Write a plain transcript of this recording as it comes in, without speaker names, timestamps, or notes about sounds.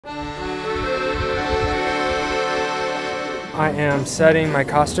I am setting my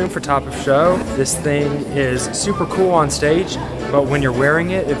costume for top of show. This thing is super cool on stage, but when you're wearing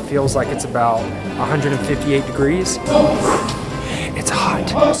it, it feels like it's about 158 degrees. It's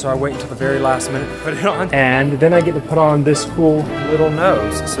hot. So I wait until the very last minute to put it on. And then I get to put on this cool little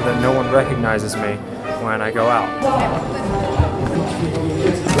nose so that no one recognizes me when I go out.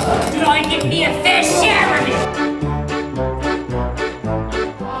 You don't give me a fair share of it!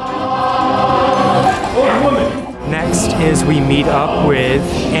 Next is we meet up with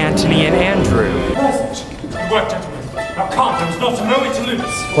Anthony and Andrew. Work, gentlemen. Now calm, there is not a moment to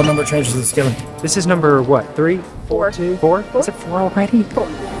lose. What number changes the skilling? This is number what? 3? 4. 4? Is it 4 already? 4.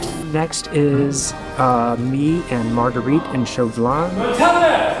 Next is me and Marguerite and Chauvelin. Tell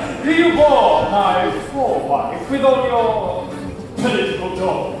me, do you bore my poor wife with all your political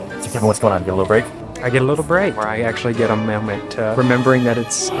talk? So Kevin, what's going on? Get a little break? I get a little break where I actually get a moment remembering that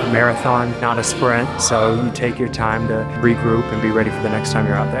it's a marathon, not a sprint. So you take your time to regroup and be ready for the next time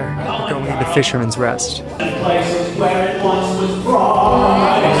you're out there. Going into Fisherman's Rest. Places where it once was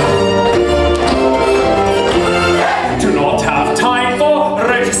bright. Do not have time for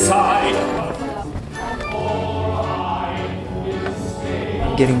regicide.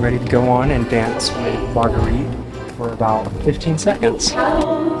 Getting ready to go on and dance with Marguerite for about 15 seconds.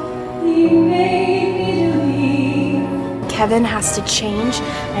 Kevin has to change,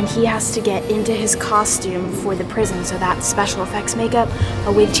 and he has to get into his costume for the prison, so that's special effects makeup,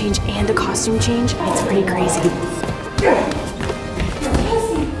 a wig change, and a costume change. It's pretty crazy.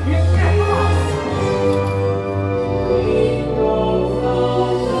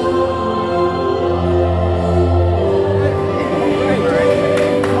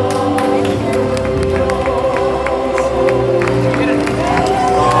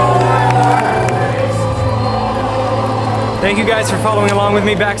 Thank you guys for following along with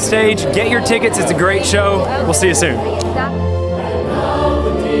me backstage. Get your tickets, it's a great show. We'll see you soon.